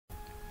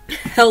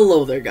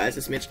Hello there, guys,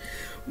 it's Mitch.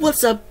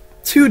 What's up?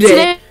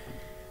 Today,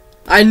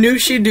 I knew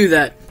she'd do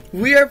that.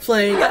 We are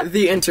playing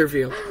The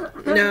Interview.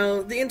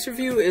 Now, The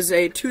Interview is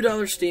a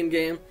 $2 Steam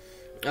game.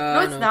 No,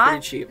 it's not.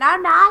 Pretty cheap. No,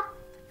 I'm not.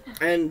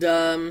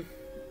 And,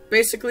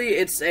 basically,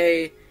 it's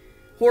a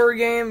horror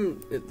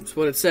game. It's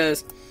what it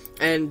says.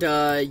 And,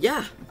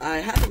 yeah, I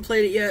haven't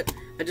played it yet.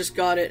 I just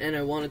got it, and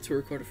I wanted to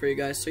record it for you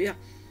guys. So, yeah,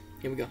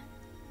 here we go.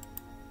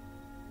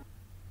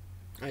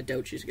 I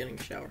doubt she's getting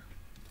a shower.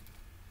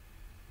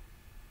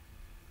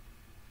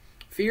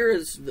 Fear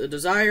is the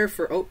desire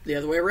for... Oh, the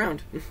other way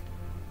around.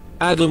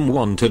 Adam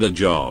wanted a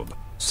job,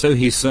 so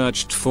he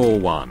searched for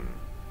one.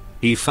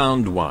 He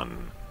found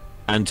one.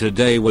 And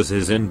today was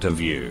his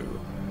interview.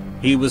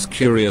 He was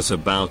curious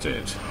about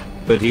it.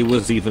 But he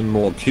was even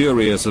more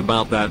curious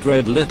about that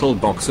red little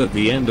box at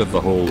the end of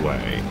the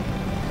hallway.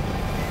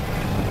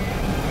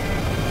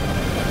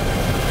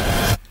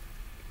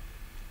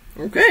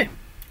 Okay.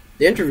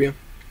 The interview.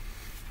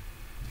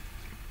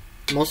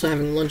 I'm also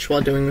having lunch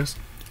while doing this.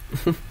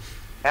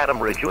 Adam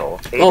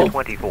Ridgewell, age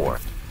 24.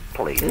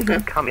 Please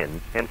come in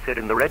and sit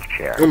in the red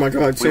chair. Oh my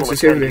god, we will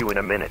sensitivity. attend you in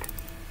a minute.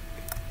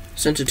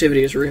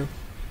 Sensitivity is real.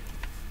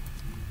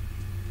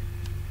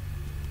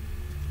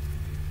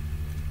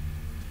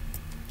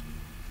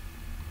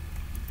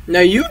 Now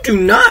you do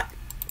not...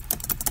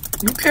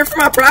 You care for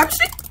my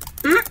privacy?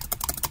 Hmm?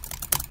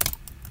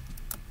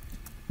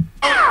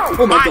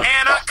 Oh my god.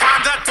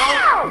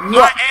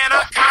 My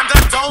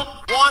anaconda don't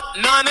want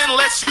none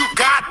unless you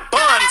got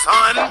buns,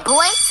 hun.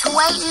 Boy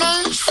toy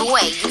named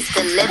Troy used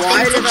to live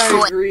Why in did I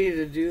Detroit. agree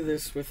to do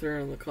this with her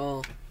on the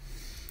call?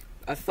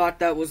 I thought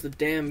that was the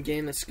damn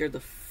game that scared the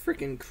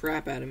freaking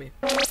crap out of me.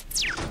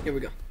 Here we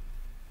go.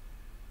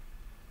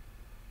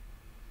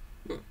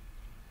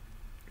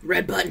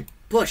 Red button.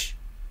 Push.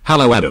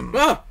 Hello Adam.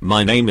 Ah!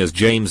 My name is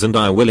James and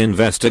I will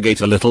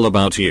investigate a little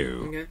about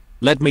you. Okay.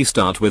 Let me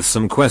start with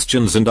some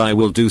questions and I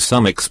will do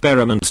some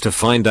experiments to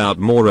find out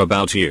more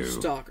about you.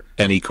 Stalker.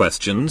 Any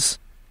questions?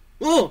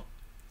 Oh!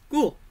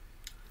 Cool.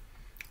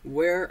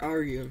 Where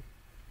are you?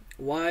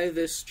 Why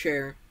this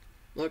chair?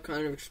 What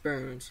kind of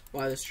experiments?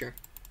 Why this chair?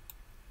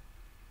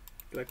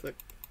 Do I click?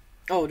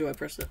 Oh, do I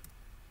press that?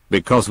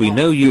 Because we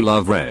know you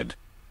love red.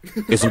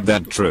 Isn't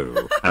that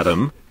true,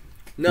 Adam?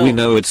 No. We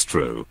know it's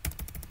true.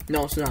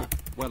 No, it's not.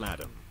 Well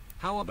Adam,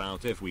 how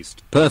about if we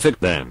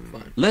Perfect then.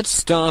 Fine. Let's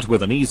start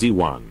with an easy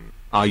one.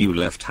 Are you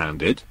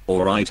left-handed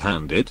or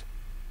right-handed?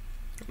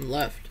 I'm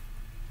left.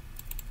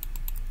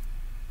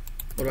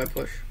 What do I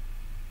push?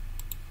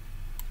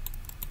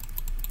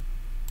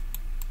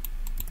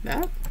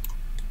 That?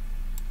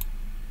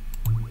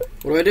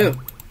 What do I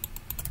do?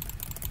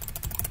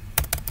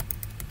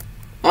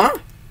 Huh?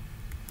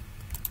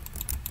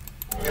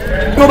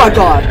 Oh my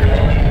god!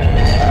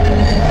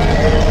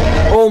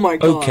 Oh my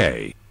god.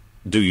 Okay.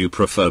 Do you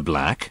prefer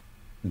black?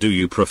 Do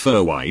you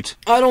prefer white?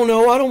 I don't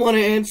know, I don't want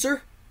to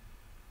answer.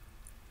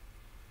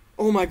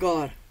 Oh my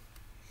god.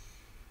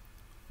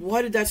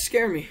 Why did that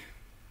scare me?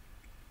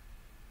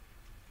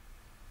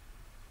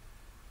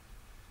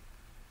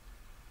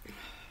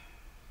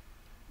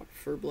 I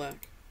prefer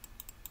black.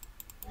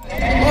 Oh,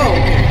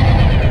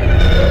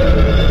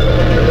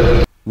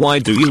 okay. Why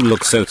do you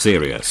look so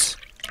serious?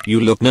 You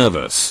look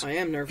nervous. I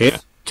am nervous.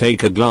 Here,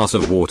 take a glass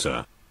of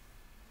water.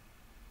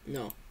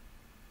 No.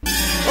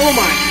 Oh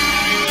my!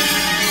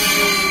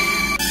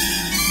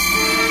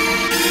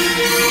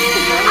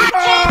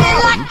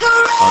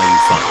 Are you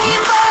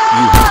fine?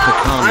 You have to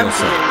calm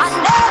yourself.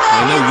 I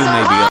know you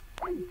may be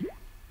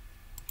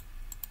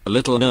a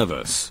little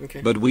nervous,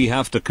 Okay. but we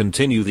have to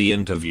continue the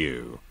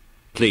interview.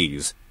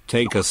 Please,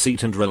 take a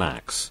seat and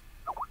relax.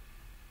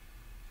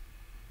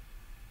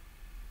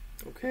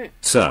 Okay.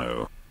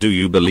 So, do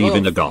you believe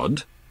in a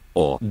god?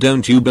 Or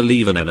don't you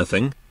believe in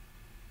anything?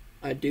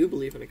 I do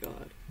believe in a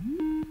god.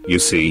 You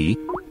see?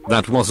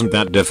 That wasn't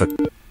that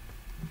difficult.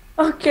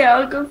 Okay,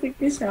 I'll go take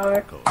a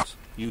shower.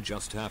 You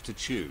just have to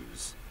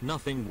choose.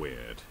 Nothing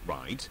weird,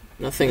 right?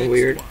 Nothing Next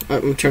weird.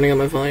 one. I'm turning up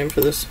my volume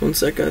for this. One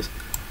sec, guys.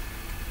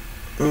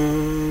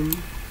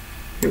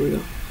 Here we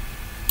go.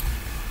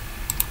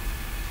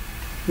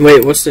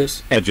 Wait, what's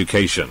this?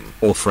 Education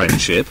or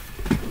friendship?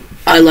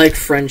 I like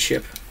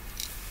friendship.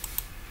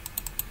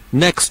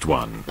 Next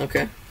one.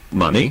 Okay.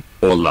 Money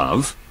or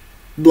love?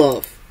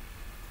 Love.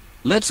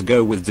 Let's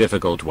go with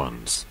difficult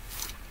ones.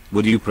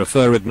 Would you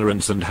prefer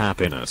ignorance and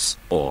happiness,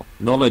 or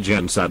knowledge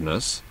and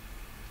sadness?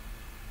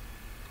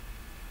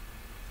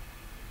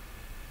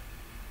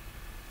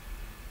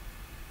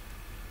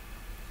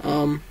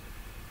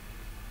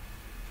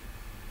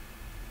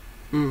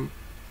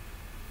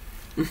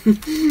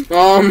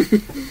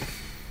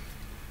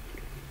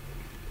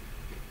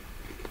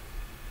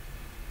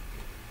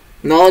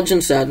 Knowledge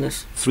and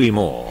sadness. 3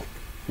 more.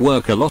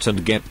 Work a lot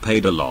and get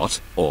paid a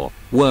lot, or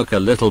work a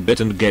little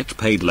bit and get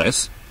paid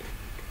less?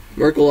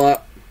 Work a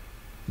lot.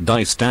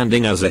 Die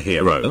standing as a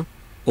hero,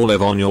 or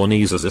live on your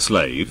knees as a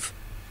slave?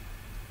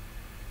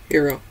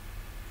 Hero.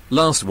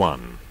 Last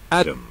one.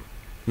 Adam.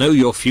 Know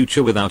your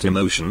future without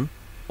emotion,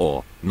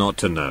 or not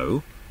to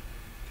know?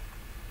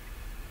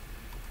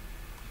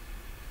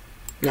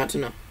 Not to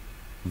know.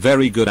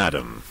 Very good,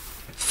 Adam.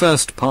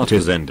 First part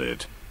is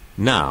ended.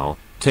 Now,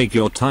 take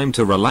your time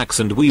to relax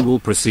and we will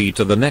proceed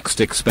to the next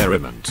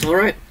experiment.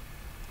 Alright.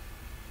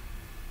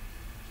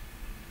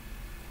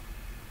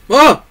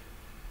 Oh!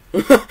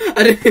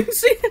 I didn't even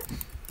see it.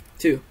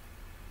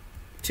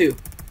 2.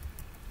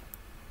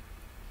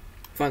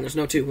 Fine, there's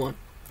no 2. 1.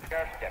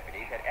 Sheriff's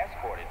deputies had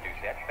escorted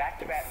Doucette back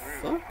to Baton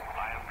Rouge. Fuck?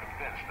 I am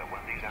convinced that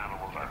when these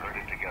animals are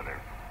herded together,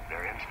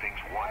 their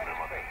instincts warn them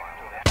of a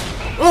final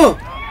Oh!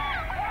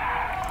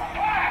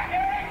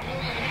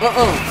 I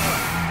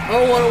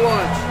don't want to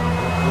watch.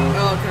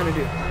 Oh, I kind of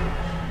do.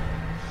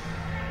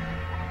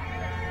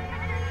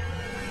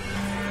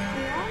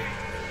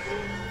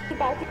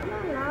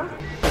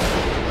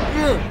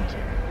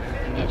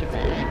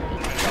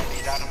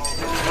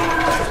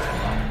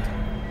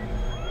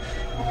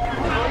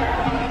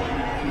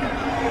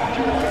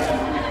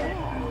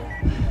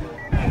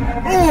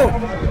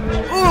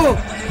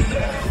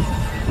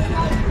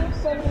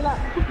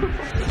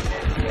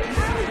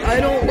 I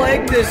don't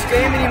like this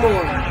game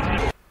anymore.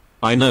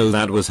 I know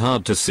that was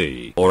hard to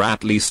see, or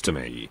at least to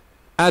me.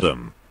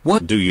 Adam,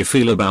 what do you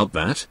feel about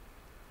that?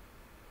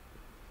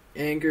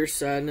 Anger,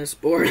 sadness,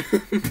 boredom.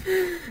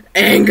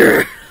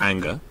 Anger!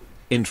 Anger?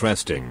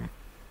 Interesting.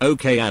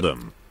 Okay,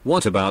 Adam,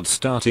 what about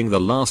starting the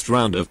last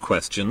round of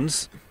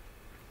questions?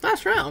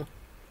 Last round.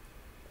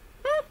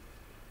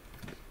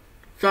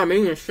 Sorry, I'm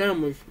eating a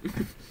sandwich.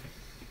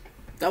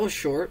 That was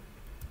short.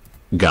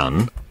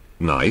 Gun?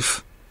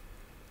 Knife?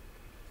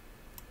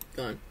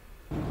 Gun.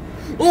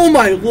 Oh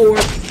my lord!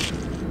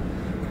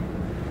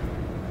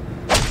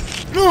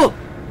 Oh!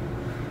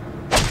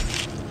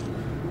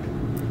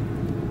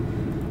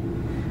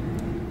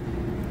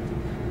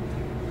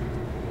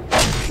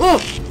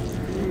 Oh!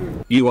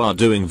 You are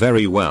doing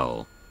very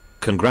well.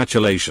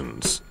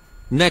 Congratulations.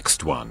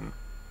 Next one.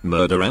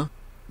 Murderer?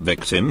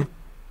 Victim?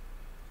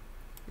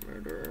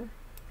 Murderer,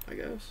 I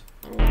guess.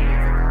 I don't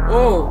know.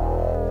 Oh!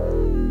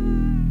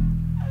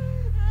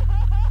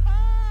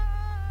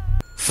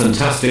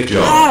 Fantastic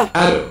job. Ah!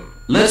 Adam,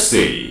 let's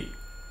see.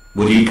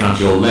 Would you cut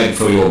your leg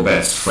for your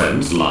best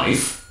friend's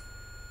life?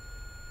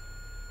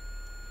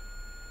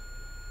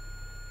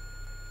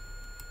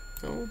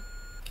 No.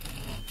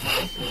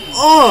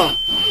 Oh!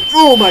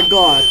 Oh my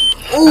god!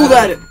 Oh,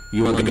 that...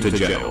 You are going to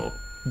jail.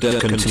 Don't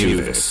continue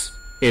this.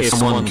 If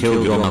someone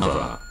killed your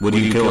mother, would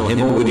you kill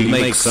him or would you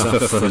make suffer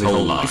for his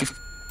whole life?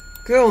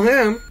 Kill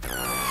him?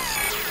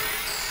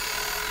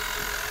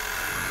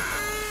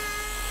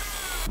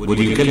 Would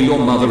you kill your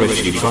mother if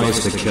she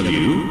tries to kill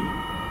you?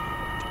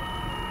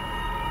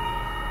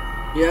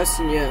 Yes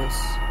and yes.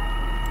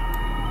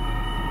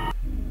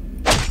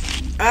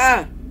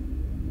 Ah!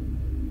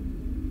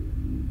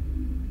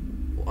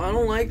 I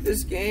don't like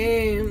this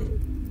game.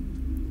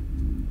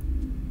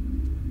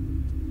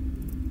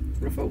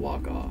 What if I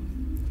walk off?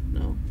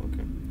 No?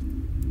 Okay.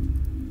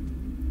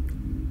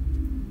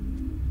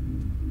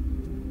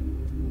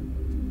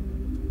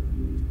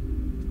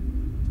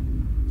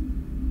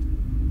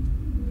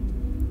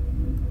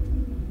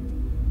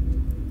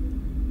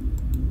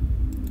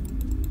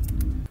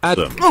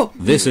 Adam, Oh!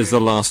 This is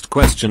the last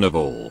question of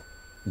all.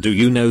 Do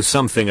you know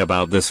something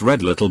about this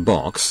red little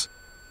box?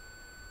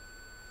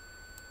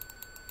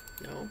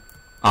 No.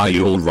 Are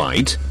you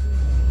alright?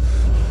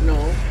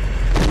 No.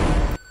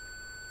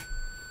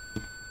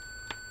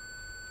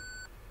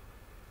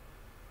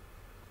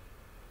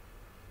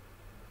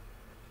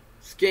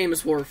 This game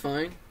is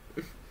horrifying.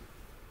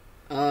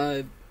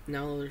 Now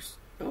there's...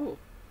 Oh.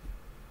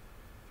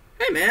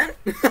 Hey, man!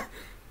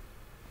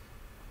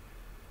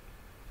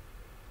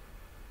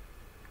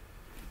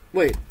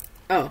 Wait.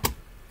 Oh.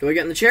 Do I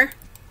get in the chair?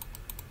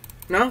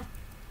 No?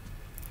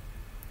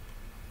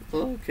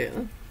 Okay,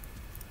 then.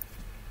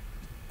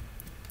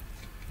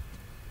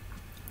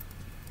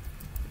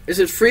 Is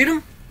it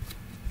freedom?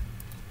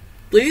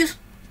 Please?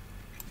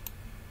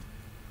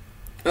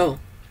 Oh.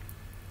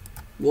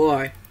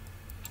 Why?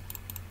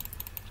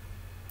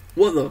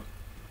 What the?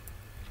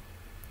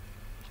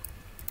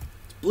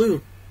 It's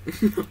blue.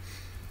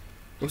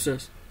 What's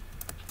this?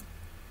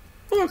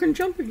 Oh, I can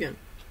jump again.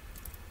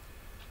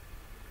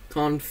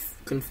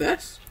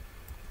 Confess?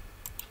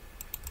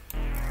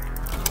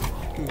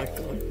 Oh my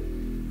god.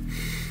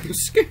 I'm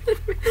scared.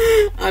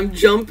 I'm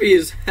jumpy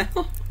as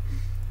hell.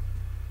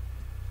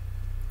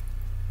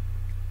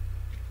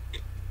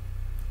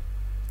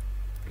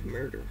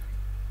 Murder.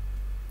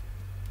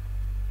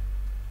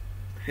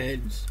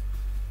 Heads.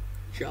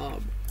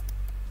 Job.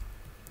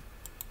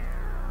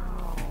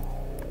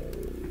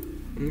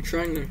 I'm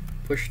trying to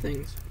push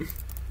things.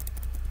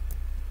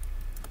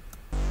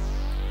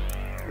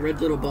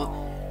 Red little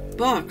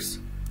box.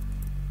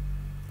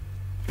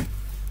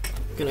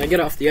 Can I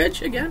get off the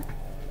edge again?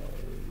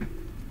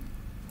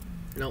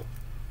 No.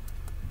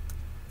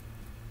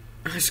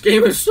 This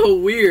game is so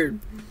weird.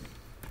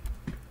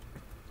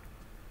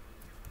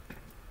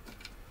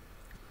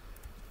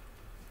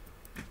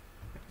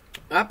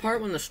 That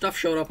part when the stuff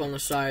showed up on the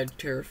side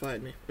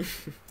terrified me.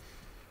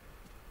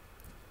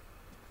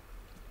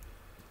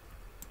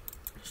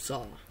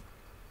 Saw.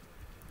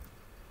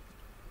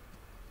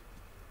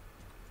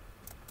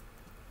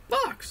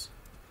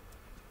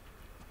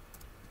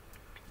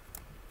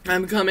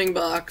 I'm coming,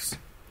 box.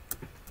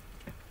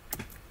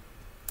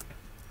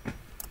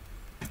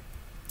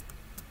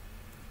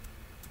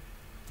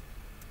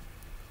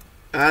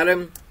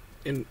 Adam,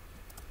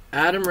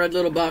 red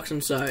little box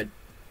inside.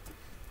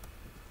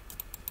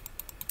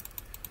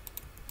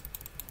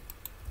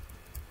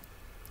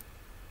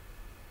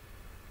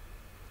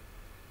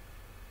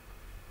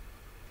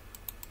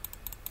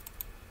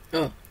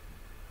 Oh.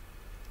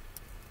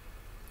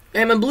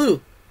 Hey, I'm in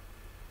blue.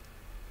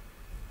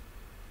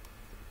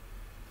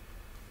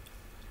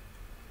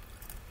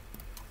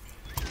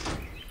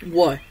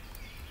 What?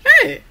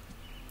 Hey!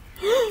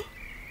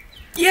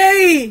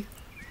 Yay!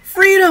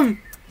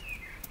 Freedom!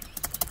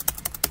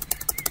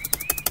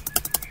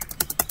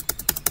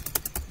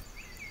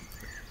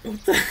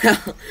 What the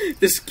hell?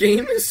 This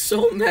game is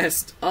so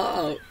messed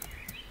up.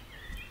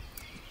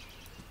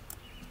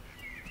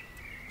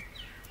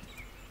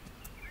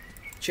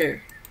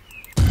 Chair.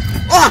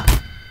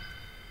 Ah!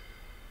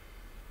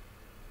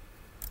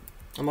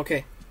 I'm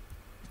okay.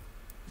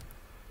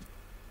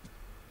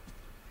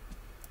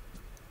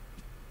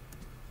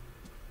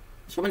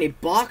 So many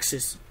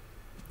boxes.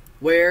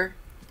 Where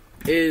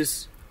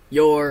is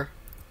your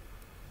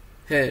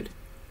head?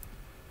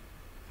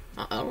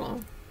 I don't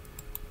know.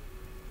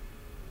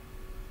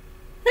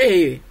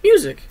 Hey,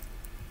 music.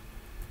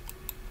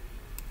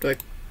 Click.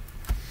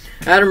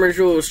 Adam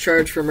Ridgewell was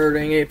charged for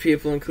murdering 8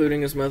 people,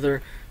 including his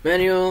mother,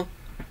 Manuel,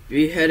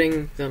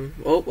 beheading them.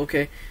 Oh,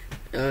 okay.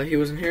 He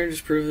was in here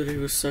to prove that he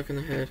was stuck in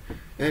the head.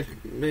 Ed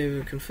may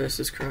have confessed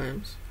his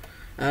crimes.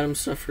 Adam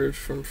suffered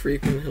from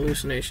frequent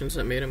hallucinations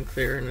that made him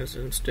clear in his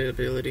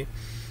instability.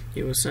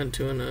 He was sent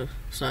to an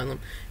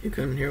asylum. He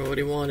couldn't hear what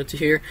he wanted to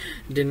hear.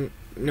 Didn't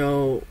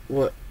know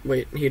what.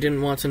 Wait, he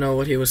didn't want to know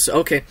what he was.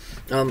 Okay,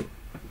 that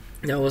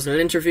wasn't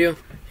an interview.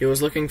 He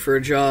was looking for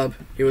a job.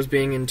 He was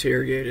being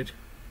interrogated.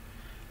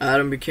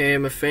 Adam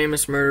became a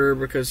famous murderer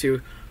because he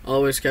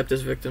always kept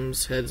his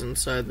victims' heads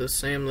inside the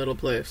same little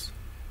place.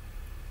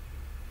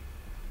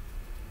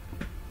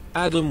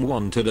 Adam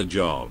wanted a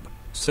job,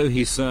 so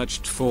he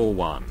searched for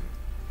one.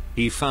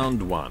 He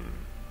found one.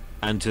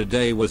 And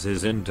today was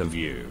his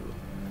interview.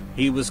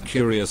 He was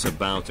curious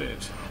about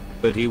it,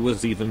 but he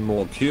was even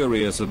more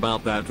curious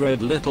about that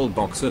red little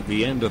box at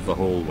the end of the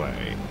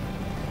hallway.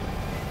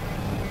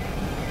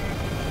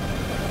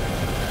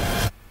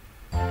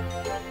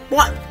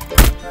 What?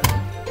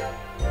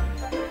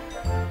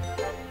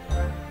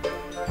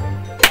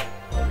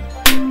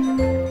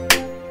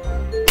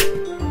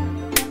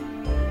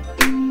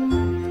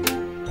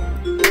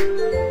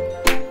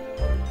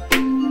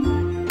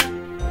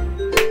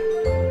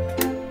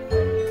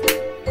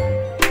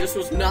 This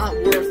was not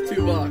worth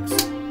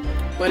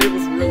 $2, but it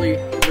was really,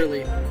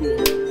 really cool.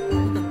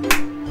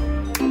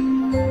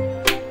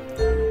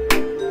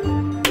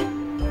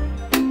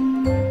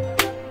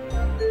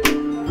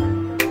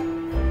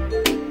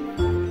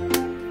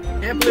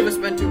 Can't believe I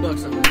spent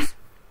 $2 on this.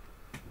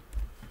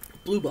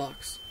 Blue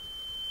box.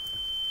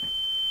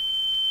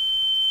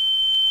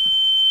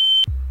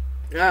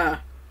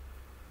 Ah.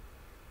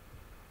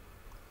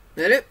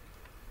 That it?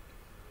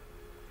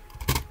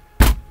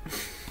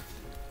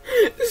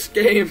 This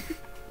game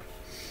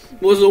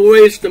was a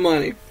waste of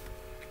money.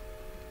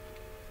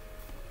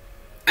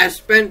 I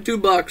spent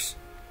 $2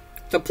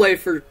 to play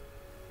for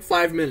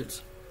 5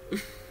 minutes.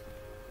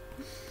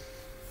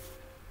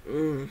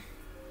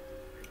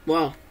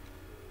 Wow.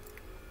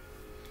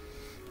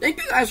 Thank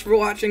you guys for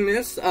watching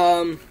this.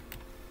 If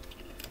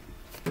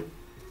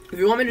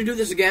you want me to do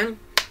this again,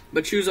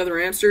 but choose other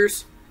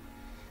answers,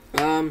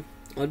 I'll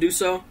do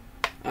so.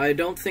 I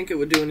don't think it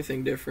would do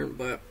anything different,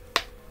 but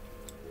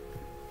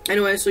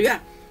anyway, so yeah,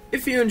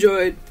 if you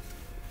enjoyed,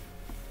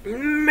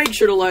 make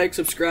sure to like,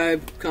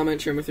 subscribe,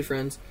 comment, share with your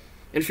friends.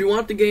 And if you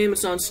want the game,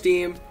 it's on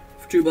Steam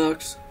for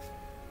 $2.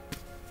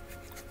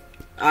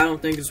 I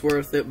don't think it's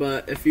worth it,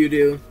 but if you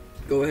do,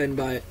 go ahead and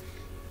buy it.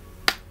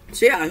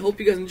 So yeah, I hope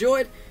you guys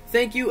enjoyed.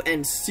 Thank you,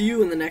 and see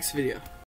you in the next video.